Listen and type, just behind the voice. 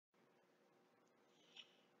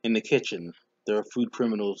In the kitchen, there are food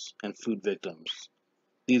criminals and food victims.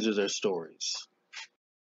 These are their stories.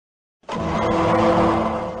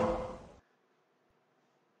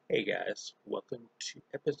 Hey guys, welcome to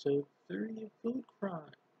episode 3 of Food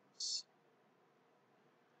Crimes.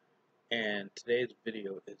 And today's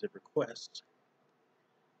video is a request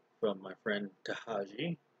from my friend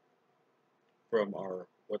Tahaji from our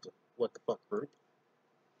What the Fuck group.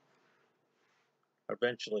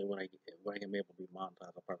 Eventually, when I'm able to be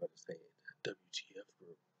monetized, I'll probably say WTF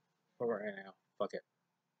group. But right now, fuck it.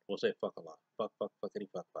 We'll say fuck a lot. Fuck, fuckity,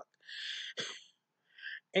 fuck.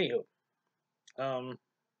 Anywho,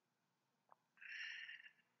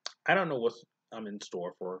 I don't know what I'm in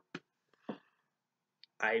store for.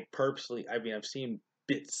 I've seen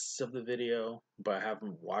bits of the video, but I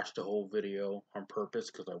haven't watched the whole video on purpose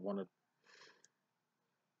because I wanted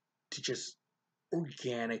to just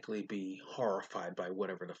organically be horrified by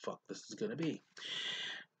whatever the fuck this is gonna be.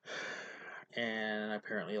 And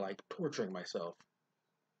apparently like torturing myself.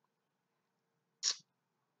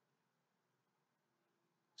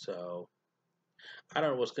 So, I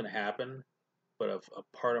don't know what's gonna happen, but if a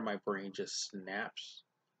part of my brain just snaps,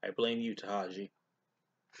 I blame you, Tahaji.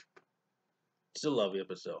 Still love you,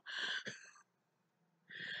 but still.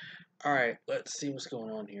 Alright, let's see what's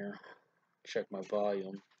going on here. Check my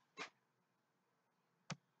volume.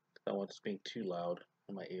 I don't want this being too loud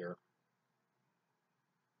in my ear.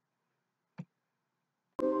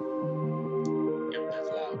 Yep, that's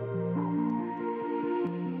loud.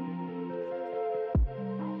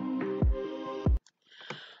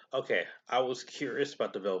 Okay, I was curious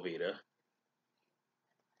about the Velveeta.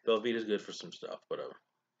 Velveeta's good for some stuff, whatever.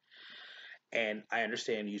 And I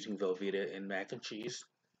understand using Velveeta in mac and cheese.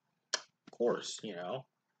 Of course, you know.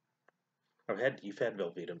 You've had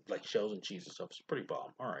Velveeta, like shells and cheese and stuff. It's pretty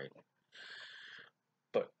bomb. Alright.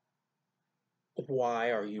 But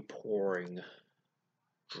why are you pouring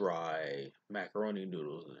dry macaroni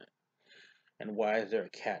noodles in it? And why is there a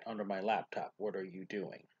cat under my laptop? What are you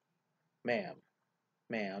doing? Ma'am.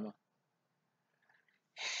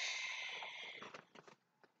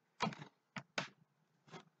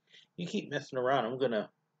 You keep messing around, I'm gonna...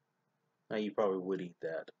 Now you probably would eat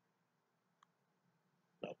that.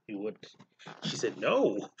 No, you wouldn't. She said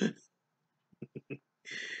no!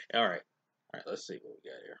 Alright, let's see what we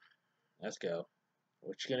got here. Let's go.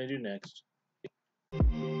 What you gonna do next?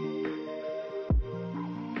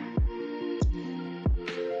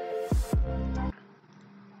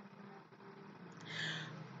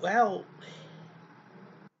 Well...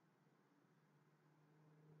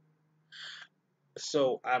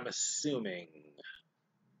 So, I'm assuming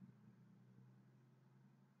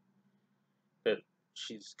that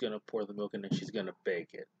she's gonna pour the milk and then she's gonna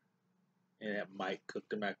bake it. And it might cook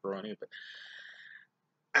the macaroni, but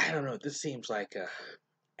I don't know. This seems like a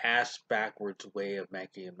ass backwards way of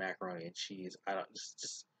making macaroni and cheese. I don't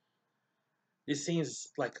just this seems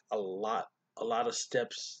like a lot of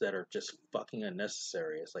steps that are just fucking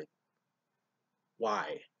unnecessary. It's like,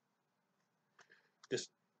 why? This,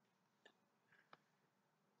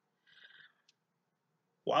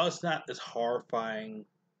 while it's not as horrifying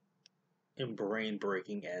and brain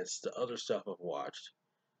breaking as the other stuff I've watched,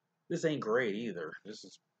 this ain't great either. This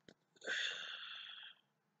is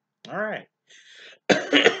all right.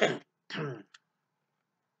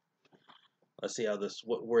 Let's see how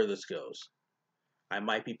where this goes. I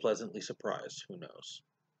might be pleasantly surprised. Who knows?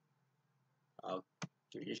 I'll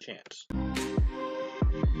give you a chance.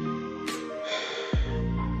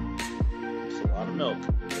 It's a lot of milk.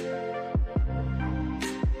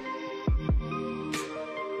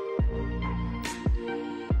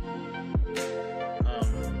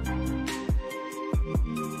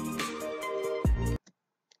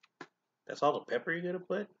 That's all the pepper you're gonna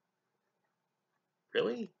put?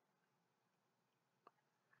 Really?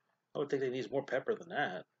 I would think they need more pepper than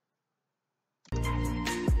that.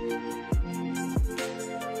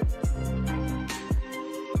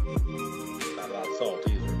 Not a lot of salt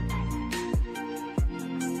either.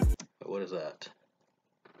 But what is that?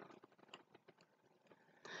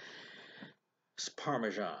 It's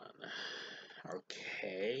Parmesan.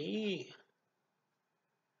 Okay.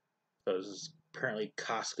 So this is apparently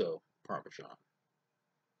Costco Parmesan.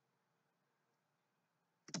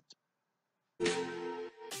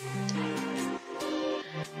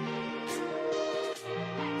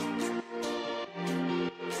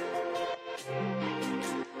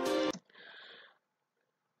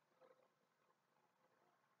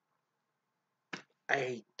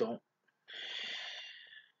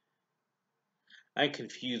 I'm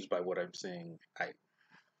confused by what I'm seeing.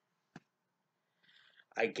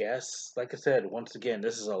 I guess, like I said, once again,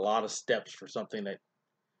 this is a lot of steps for something that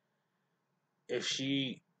if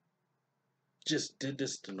she just did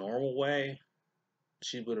this the normal way,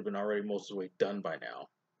 she would have been already most of the way done by now.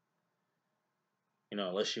 You know,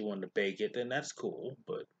 unless she wanted to bake it, then that's cool.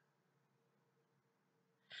 But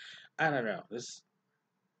I don't know.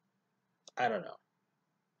 I don't know.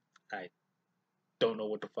 I don't know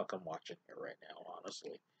what the fuck I'm watching here right now,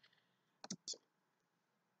 honestly.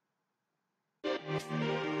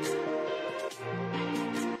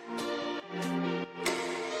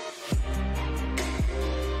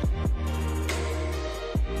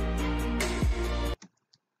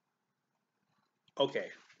 Okay.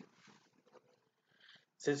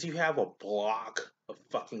 Since you have a block of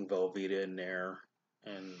fucking Velveeta in there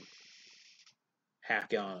and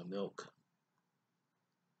half-gallon of milk,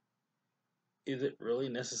 is it really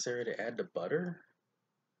necessary to add the butter?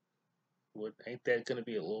 Ain't that gonna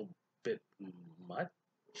be a little bit much?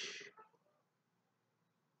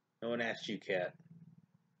 No one asked you, Cat.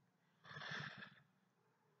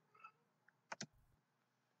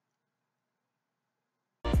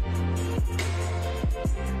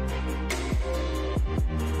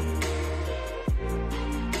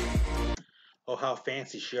 Oh, how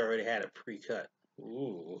fancy, she already had it pre-cut.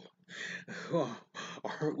 Ooh.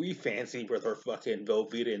 Aren't we fancy with our fucking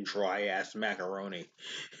Velveeta and dry ass macaroni?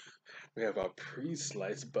 We have our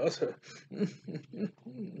pre-sliced butter.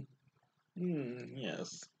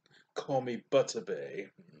 Yes. Call me Butterbay.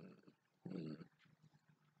 Mm.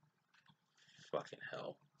 Fucking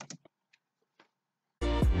hell.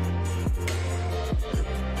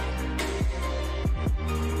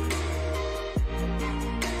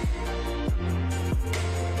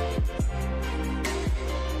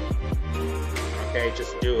 Okay,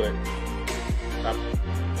 just do it.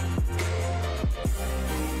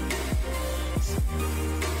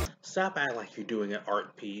 Stop acting like you're doing an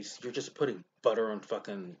art piece. You're just putting butter on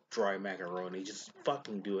fucking dry macaroni. Just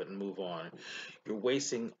fucking do it and move on. You're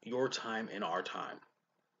wasting your time and our time.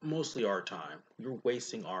 Mostly our time. You're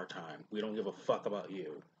wasting our time. We don't give a fuck about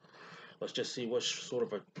you. Let's just see what sort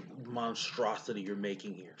of a monstrosity you're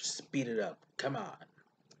making here. Speed it up. Come on.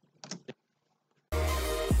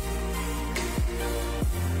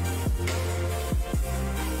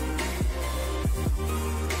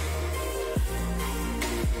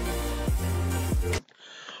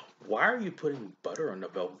 Why are you putting butter on the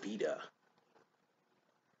Velveeta?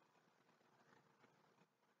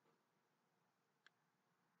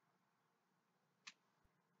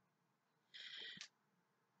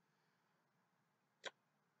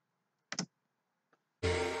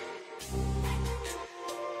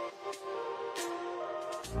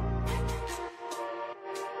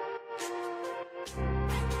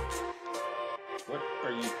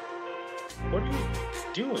 What are you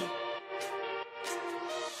doing?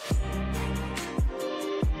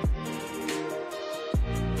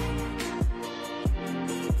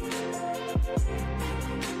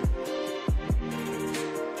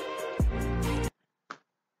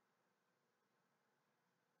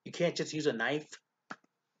 You can't just use a knife?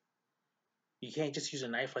 You can't just use a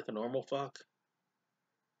knife like a normal fuck?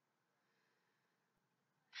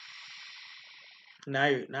 Now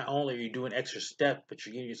you're not only are you doing extra step, but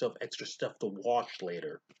you're giving yourself extra stuff to wash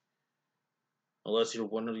later. Unless you're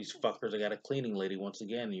one of these fuckers that got a cleaning lady once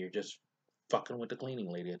again, and you're just fucking with the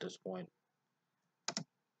cleaning lady at this point.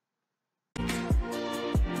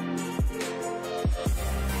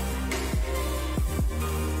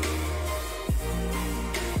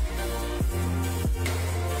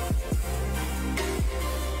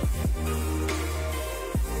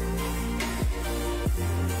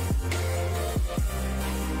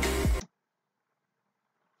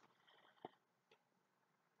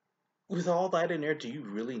 With all that in there, do you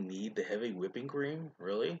really need the heavy whipping cream?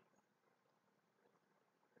 Really?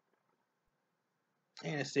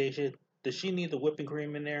 Anastasia, does she need the whipping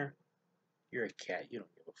cream in there? You're a cat, you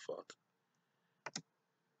don't give a fuck.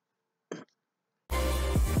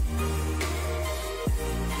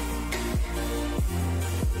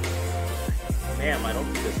 Ma'am, I don't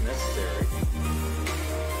think it's necessary.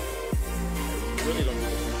 I really don't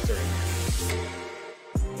think it's necessary.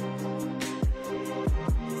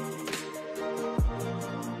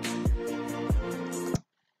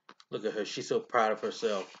 Look at her, she's so proud of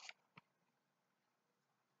herself.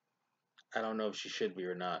 I don't know if she should be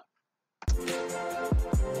or not.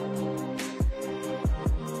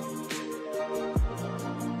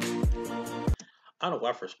 I don't know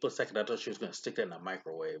why for a split second I thought she was going to stick that in a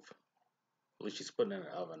microwave. At least she's putting it in an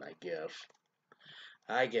oven, I guess.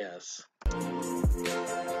 I guess.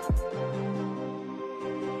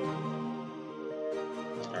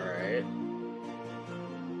 Alright.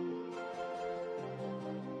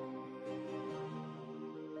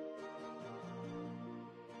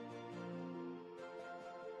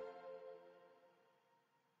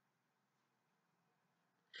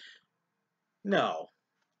 No.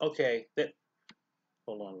 Okay.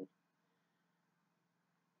 Hold on.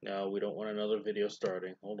 No, we don't want another video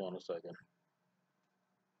starting. Hold on a second.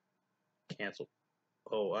 Cancel.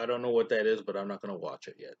 Oh, I don't know what that is, but I'm not gonna watch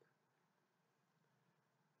it yet.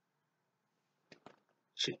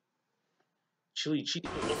 Chili cheese.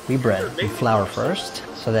 Wheat bread and flour first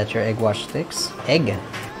so that your egg wash sticks. Egg,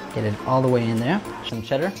 get it all the way in there. Some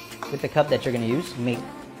cheddar. With the cup that you're going to use, make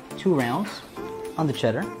 2 rounds on the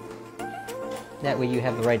cheddar. That way you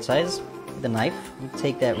have the right size. The knife, you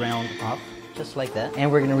take that round off just like that.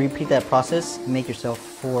 And we're going to repeat that process. Make yourself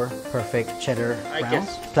 4 perfect cheddar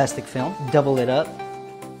rounds. Plastic film, double it up.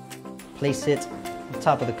 Place it on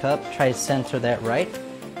top of the cup. Try to center that right.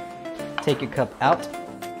 Take your cup out.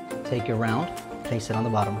 Take your round. Place it on the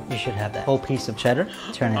bottom. You should have that whole piece of cheddar.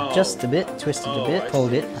 Turn it just a bit, twist it a bit,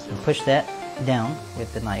 hold it, and push that down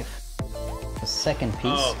with the knife. The second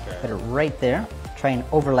piece, put it right there. Try and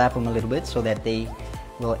overlap them a little bit so that they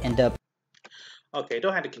will end up. Okay,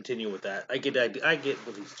 don't have to continue with that. I get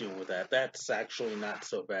what he's doing with that. That's actually not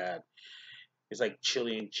so bad. It's like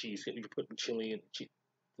chili and cheese. You're putting chili and cheese,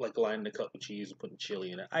 like lining the cup with cheese and putting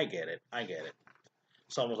chili in it. I get it. I get it.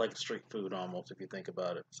 It's almost like street food, almost, if you think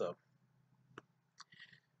about it. So.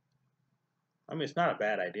 I mean, it's not a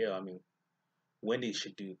bad idea. I mean, Wendy's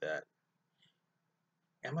should do that.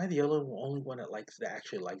 Am I the only one that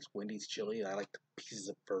actually likes Wendy's chili? I like the pieces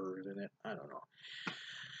of burgers in it. I don't know.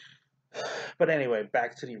 But anyway,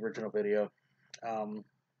 back to the original video. Um,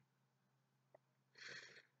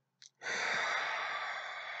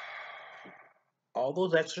 all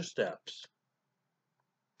those extra steps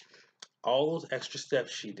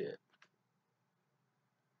she did.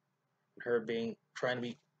 Her trying to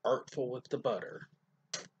be artful with the butter.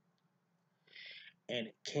 And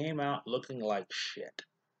it came out looking like shit.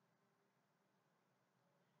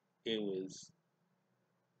 It was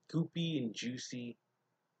goopy and juicy.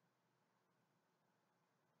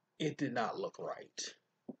 It did not look right.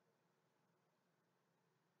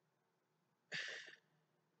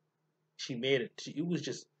 She made it. It was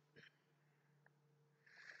just.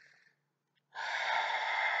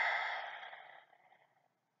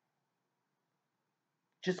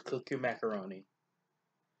 Just cook your macaroni.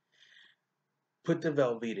 Put the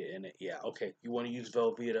Velveeta in it. Yeah, okay. You want to use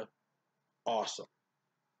Velveeta? Awesome.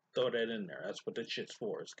 Throw that in there. That's what the shit's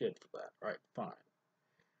for. It's good for that. Right, fine.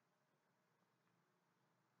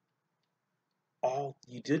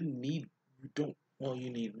 You didn't need, you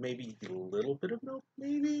need maybe a little bit of milk,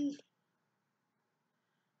 maybe?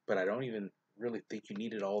 But I don't even really think you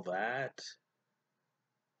needed all that.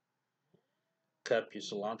 Cut up your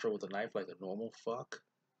cilantro with a knife like a normal fuck.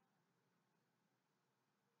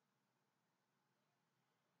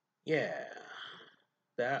 Yeah.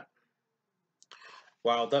 That,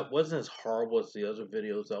 while that wasn't as horrible as the other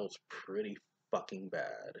videos, that was pretty fucking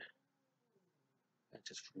bad. And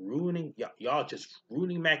just ruining, y'all just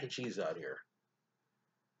ruining mac and cheese out here.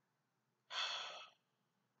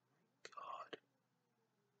 God.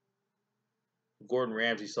 If Gordon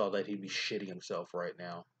Ramsay saw that, he'd be shitting himself right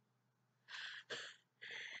now.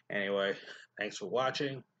 Anyway, thanks for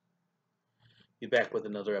watching. Be back with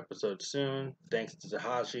another episode soon. Thanks to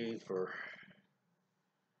Tahashi for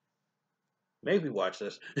maybe watch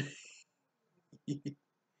this.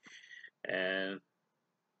 And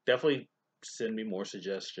definitely send me more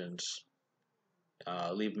suggestions.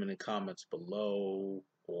 Leave them in the comments below,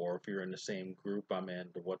 or if you're in the same group I'm in,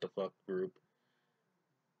 the What the Fuck group,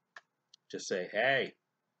 just say, hey,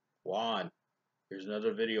 Juan, here's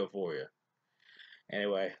another video for you.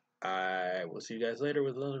 Anyway, I will see you guys later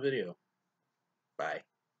with another video. Bye.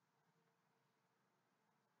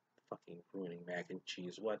 Fucking ruining mac and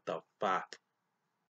cheese. What the fuck?